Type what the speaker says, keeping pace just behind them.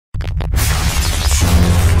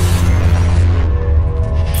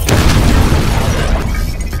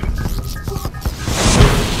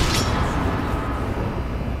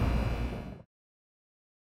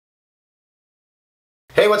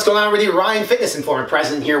Hey, what's going on with you? Ryan, Fitness Informant,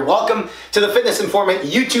 President here. Welcome to the Fitness Informant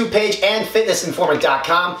YouTube page and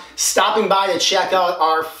fitnessinformant.com. Stopping by to check out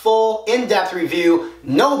our full in-depth review,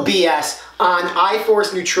 no BS, on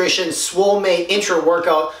iForce Nutrition Swolemate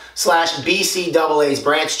intra-workout / BCAAs,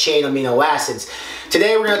 branched chain amino acids.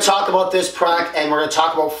 Today we're going to talk about this product, and we're going to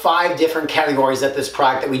talk about 5 different categories that this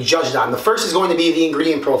product that we judged on. The first is going to be the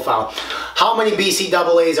ingredient profile. How many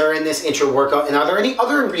BCAAs are in this intra-workout, and are there any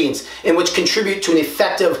other ingredients in which contribute to an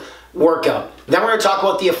effective workout? Then we're going to talk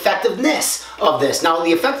about the effectiveness of this. Now,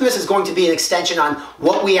 the effectiveness is going to be an extension on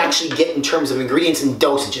what we actually get in terms of ingredients and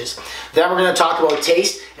dosages. Then we're going to talk about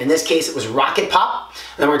taste. In this case, it was Rocket Pop.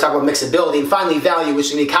 And then we're going to talk about mixability. And finally, value, which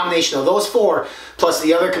is going to be a combination of those 4 plus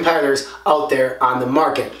the other competitors out there on the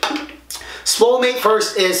market. Swolemate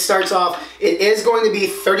first starts off, it is going to be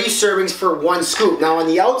 30 servings for 1 scoop. Now on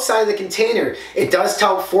the outside of the container, it does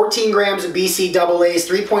tout 14 grams of BCAAs,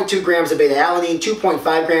 3.2 grams of Beta Alanine,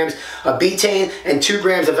 2.5 grams of Betaine, and 2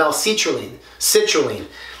 grams of L-Cittruline.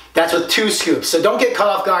 That's with 2 scoops, so don't get caught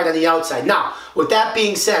off guard on the outside. Now, with that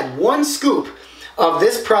being said, 1 scoop of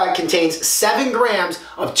this product contains 7 grams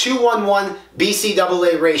of 2:1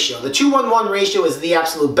 BCAA ratio. The 2:1 ratio is the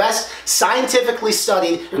absolute best scientifically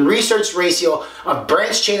studied and researched ratio of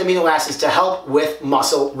branched chain amino acids to help with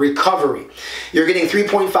muscle recovery. You're getting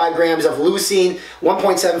 3.5 grams of leucine,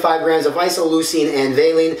 1.75 grams of isoleucine and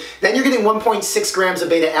valine. Then you're getting 1.6 grams of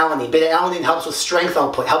beta alanine. Beta alanine helps with strength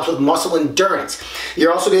output, helps with muscle endurance.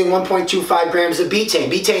 You're also getting 1.25 grams of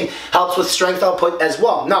betaine. Betaine helps with strength output as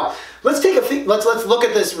well. Now, let's look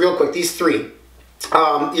at this real quick, these 3.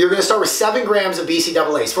 You're going to start with 7 grams of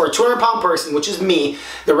BCAAs. For a 200-pound person, which is me,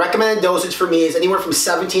 the recommended dosage for me is anywhere from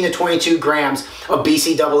 17 to 22 grams of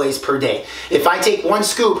BCAAs per day. If I take 1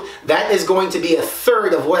 scoop, that is going to be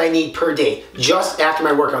 1/3 of what I need per day, just after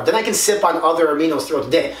my workout. Then I can sip on other aminos throughout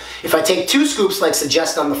the day. If I take 2 scoops, like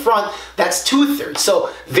suggested on the front, that's 2/3. So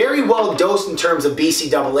very well dosed in terms of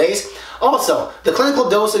BCAAs. Also, the clinical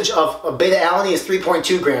dosage of beta alanine is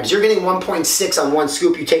 3.2 grams. You're getting 1.6 on 1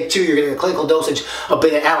 scoop. You take 2, you're getting a clinical dosage of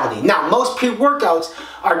beta alanine. Now, most pre-workouts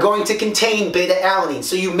are going to contain beta alanine,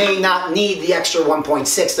 so you may not need the extra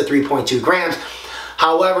 1.6 to 3.2 grams.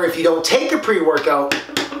 However, if you don't take a pre-workout,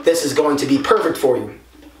 this is going to be perfect for you.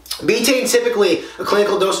 Betaine, typically, a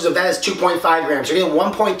clinical dosage of that is 2.5 grams. You're getting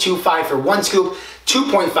 1.25 for 1 scoop,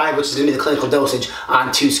 2.5, which is going to be the clinical dosage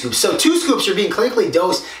on 2 scoops. So 2 scoops, you're being clinically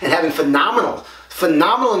dosed and having phenomenal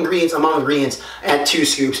amount of ingredients at 2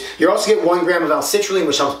 scoops. You also get 1 gram of L-Cittruline,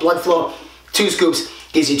 which helps blood flow. 2 scoops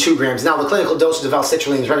gives you 2 grams. Now, the clinical dosage of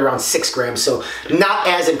L-Cittruline is right around 6 grams, so not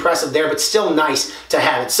as impressive there, but still nice to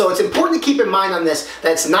have it. So it's important to keep in mind on this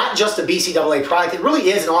that it's not just a BCAA product. It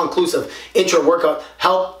really is an all-inclusive intra-workout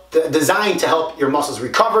designed to help your muscles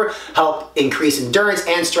recover, help increase endurance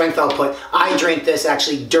and strength output. I drank this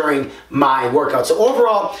actually during my workout. So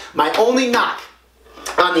overall, my only knock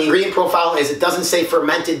on the ingredient profile is it doesn't say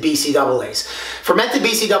fermented BCAAs. Fermented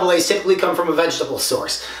BCAAs typically come from a vegetable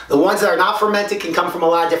source. The ones that are not fermented can come from a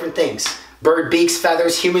lot of different things. Bird beaks,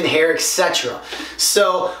 feathers, human hair, etc.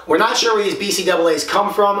 So we're not sure where these BCAAs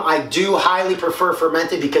come from. I do highly prefer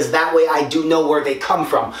fermented because that way I do know where they come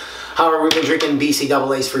from. However, we've been drinking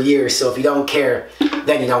BCAAs for years, so if you don't care,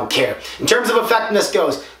 then you don't care. In terms of effectiveness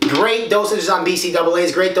goes, great dosages on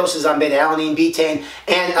BCAAs, great doses on beta alanine, betaine,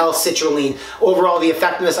 and L-Cittruline. Overall, the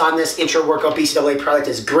effectiveness on this intra-workout BCAA product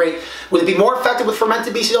is great. Would it be more effective with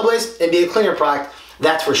fermented BCAAs? It'd be a cleaner product,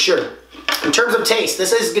 that's for sure. In terms of taste,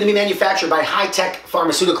 this is going to be manufactured by Hi-Tech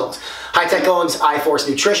Pharmaceuticals. Hi-Tech owns iForce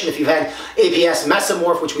Nutrition. If you've had APS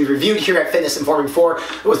Mesomorph, which we reviewed here at Fitness Informant before,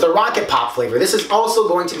 it was the Rocket Pop flavor. This is also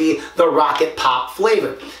going to be the Rocket Pop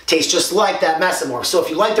flavor. Tastes just like that Mesomorph. So if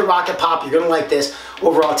you like the Rocket Pop, you're going to like this.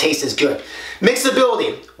 Overall, taste is good.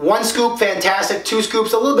 Mixability. 1 scoop, fantastic. 2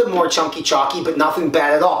 scoops, a little bit more chunky, chalky, but nothing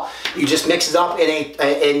bad at all. You just mix it up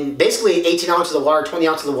in basically 18 ounces of water, 20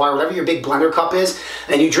 ounces of water, whatever your big blender cup is,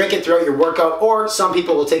 and you drink it throughout your workout, or some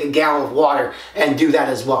people will take a gallon of water and do that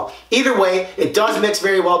as well. Either way, it does mix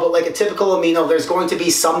very well, but like a typical amino, there's going to be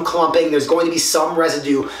some clumping, there's going to be some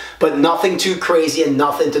residue, but nothing too crazy and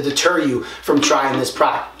nothing to deter you from trying this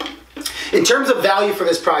product. In terms of value for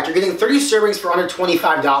this product, you're getting 30 servings for under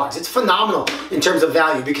 $25. It's phenomenal in terms of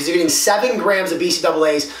value because you're getting 7 grams of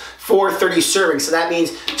BCAAs for 30 servings. So that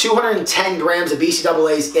means 210 grams of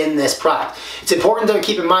BCAAs in this product. It's important to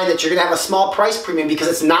keep in mind that you're going to have a small price premium because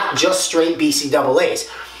it's not just straight BCAAs.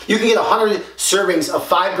 You can get 100 servings of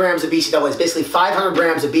 5 grams of BCAAs, basically 500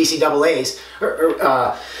 grams of BCAAs,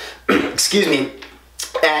 excuse me,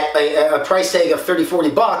 at a price tag of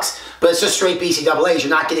 $30-40, but it's just straight BCAAs. You're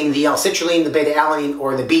not getting the L-Cittruline, the Beta Alanine,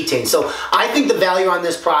 or the Betaine. So I think the value on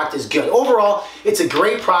this product is good. Overall, it's a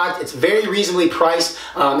great product. It's very reasonably priced.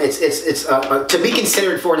 It's to be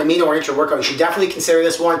considered for an amino or intra-workout. You should definitely consider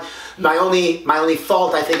this one. My only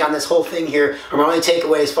fault, I think, on this whole thing here, or my only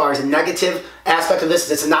takeaway as far as a negative aspect of this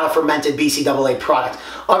is it's not a fermented BCAA product.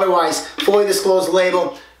 Otherwise, fully disclosed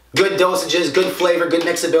label, good dosages, good flavor, good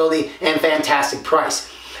mixability, and fantastic price.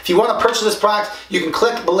 If you want to purchase this product, you can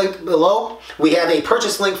click the link below. We have a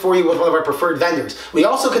purchase link for you with one of our preferred vendors. We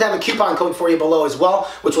also could have a coupon code for you below as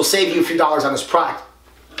well, which will save you a few dollars on this product.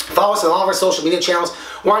 Follow us on all of our social media channels.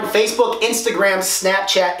 We're on Facebook, Instagram,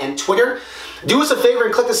 Snapchat, and Twitter. Do us a favor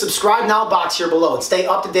and click the subscribe now box here below and stay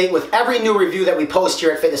up to date with every new review that we post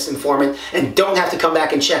here at Fitness Informant, and don't have to come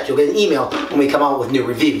back and check. You'll get an email when we come out with new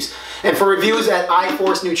reviews. And for reviews at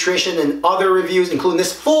iForce Nutrition and other reviews, including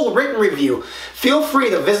this full written review, feel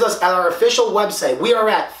free to visit us at our official website. We are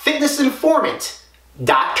at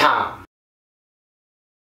fitnessinformant.com.